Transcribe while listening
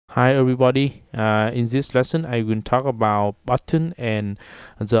Hi everybody. In this lesson, I will talk about button and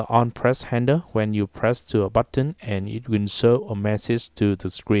the onPress handle. When you press to a button, and it will show a message to the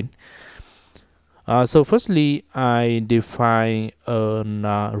screen. So firstly, I define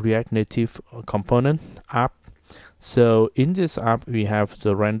a React Native component app. So in this app, we have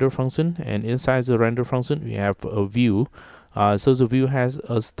the render function, and inside the render function, we have a view. So the view has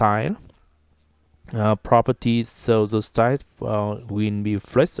a style. Properties, so the style will be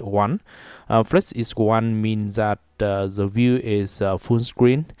flex 1. Flex is 1 means that the view is full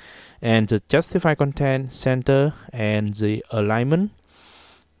screen, and the justify content center, and the alignment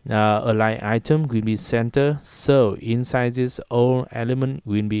align item will be center. So inside this, all element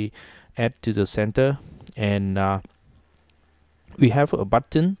will be add to the center, and we have a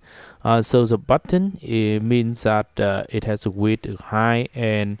button. So the button, it means that it has a width high,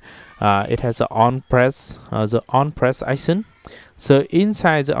 and it has an onPress, the onPress icon. So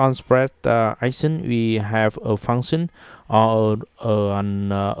inside the onPress icon, we have a function or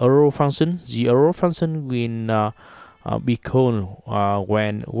an arrow function. The arrow function will be called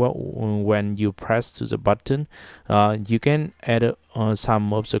when you press to the button. You can add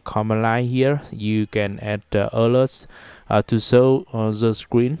some of the command line here. You can add alerts to show the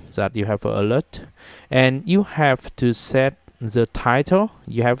screen that you have an alert, and you have to set the title.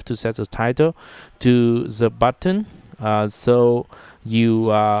 You have to set the title to the button. So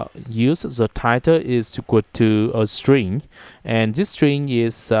you use the title is equal to a string, and this string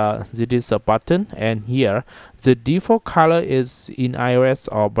is it is a button, and here the default color is in iOS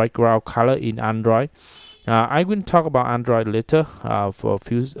or background color in Android. I will talk about Android later for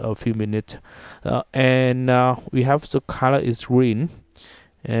a few minutes, and we have the color is green,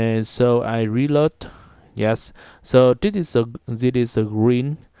 and so I reload. Yes, so this is a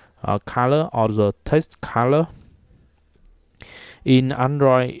green color, or the text color. In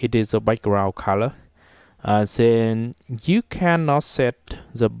Android, it is a background color. Then you cannot set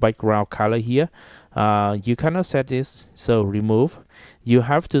the background color here. You cannot set this, so remove. You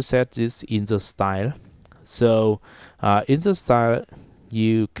have to set this in the style. So in the style,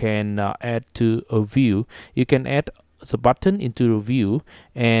 you can add to a view. You can add the button into the view,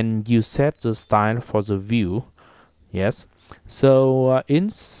 and you set the style for the view. Yes. So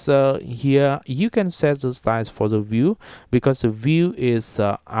here you can set the styles for the view, because the view is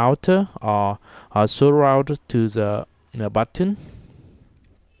outer or surround to the button.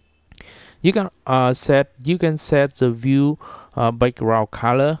 You can set the view background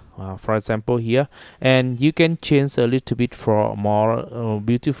color, for example here, and you can change a little bit for more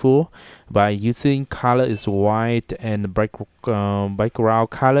beautiful by using color is white and background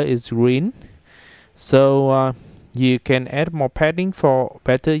color is green. So you can add more padding for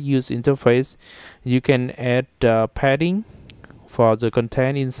better user interface. You can add padding for the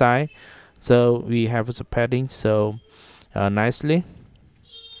content inside. So we have the padding so nicely,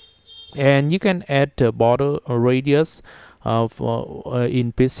 and you can add border radius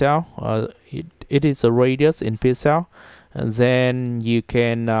in pixel. It is a radius in pixel. And then you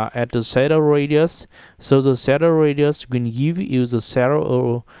can add the shadow radius. So the shadow radius will give you the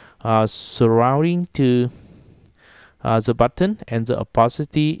shadow surrounding to the button, and the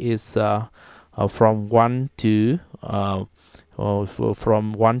opacity is from 1 to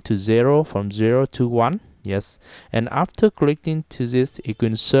 0, from 0 to 1. Yes, and after clicking to this, it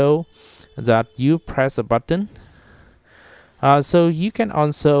can show that you press a button. So you can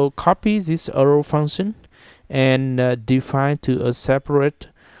also copy this arrow function and define to a separate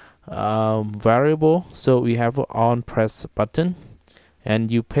variable. So we have an onPress button,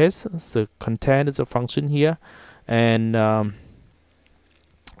 and you paste the content of the function here. And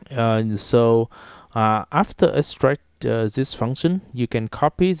so after extract this function, you can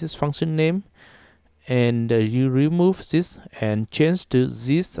copy this function name, and you remove this and change to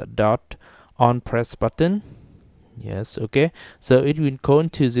this dot onPress button. Yes, okay, so it will go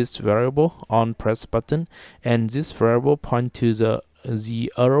to this variable onPress button, and this variable point to the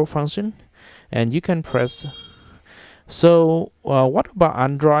arrow function, and you can press. So what about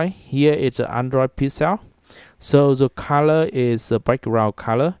Android? Here it's an Android pixel. So the color is a background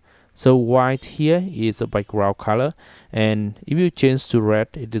color. So white here is a background color, and if you change to red,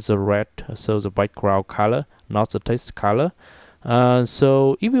 it is a red. So the background color, not the text color.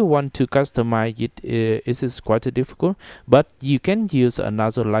 So if you want to customize it, it is quite difficult, but you can use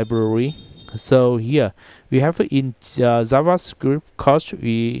another library. So here we have in JavaScript code,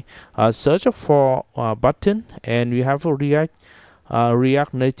 we search for button, and we have a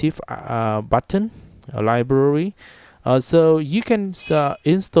React Native button library. So you can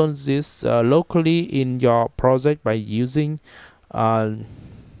install this locally in your project by using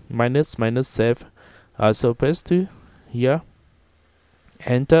minus save. So paste to here,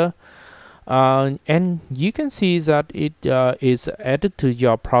 enter, and you can see that it is added to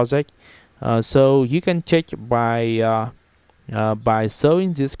your project. So you can check by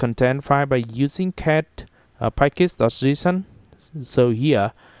showing this content file by using cat package.json. So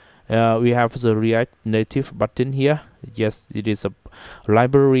here we have the React Native button here. Yes, it is a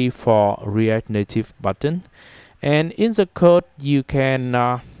library for React Native button, and in the code you can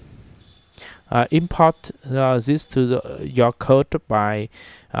import this to your code by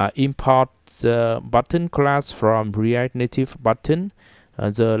import the button class from React Native button,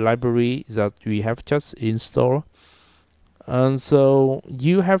 the library that we have just installed. And so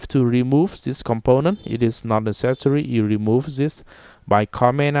you have to remove this component. It is not necessary. You remove this by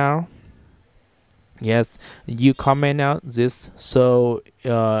comment out. Yes, you comment out this. So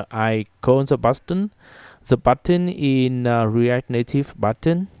I call the button in React Native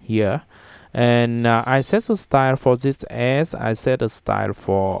button here, and I set a style for this as I set a style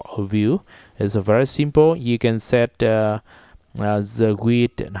for a view. It's very simple. You can set the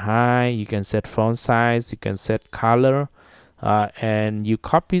width and height. You can set font size. You can set color. And you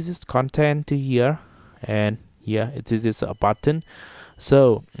copy this content to here, and here it is a button.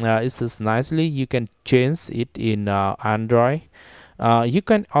 So it says nicely. You can change it in Android. You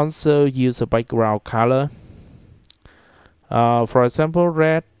can also use a background color, for example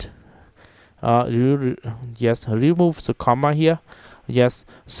red. Yes, remove the comma here. Yes,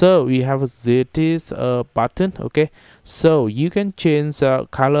 so we have this button. Okay, so you can change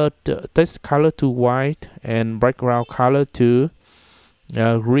color, text color to white and background color to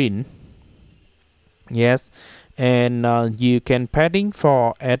green. Yes, and you can padding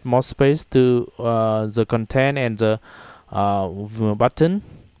for add more space to the content and the button.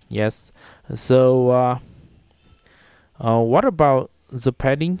 Yes, so what about the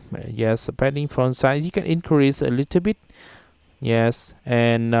padding? Yes, padding font size you can increase a little bit. Yes,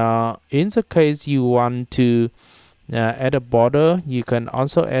 and in the case you want to add a border, you can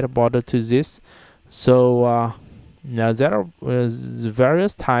also add a border to this. So now there are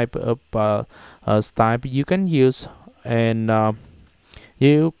various type of style you can use, and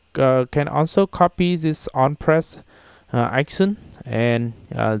you can also copy this onPress action, and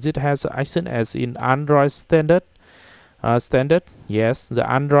it has action as in Android standard. Yes, the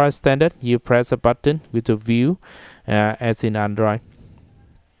Android standard, you press a button with a view as in Android.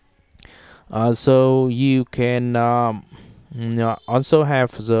 So you can also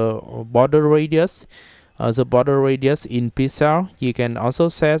have the border radius. The border radius in pixel, you can also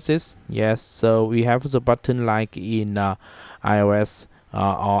set this. Yes, so we have the button like in iOS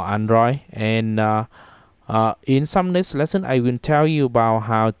or Android, and in some next lesson I will tell you about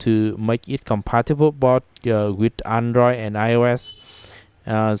how to make it compatible both with Android and iOS.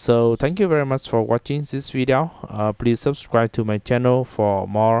 So thank you very much for watching this video. Please subscribe to my channel for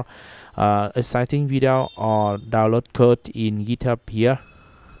more exciting video or download code in GitHub here.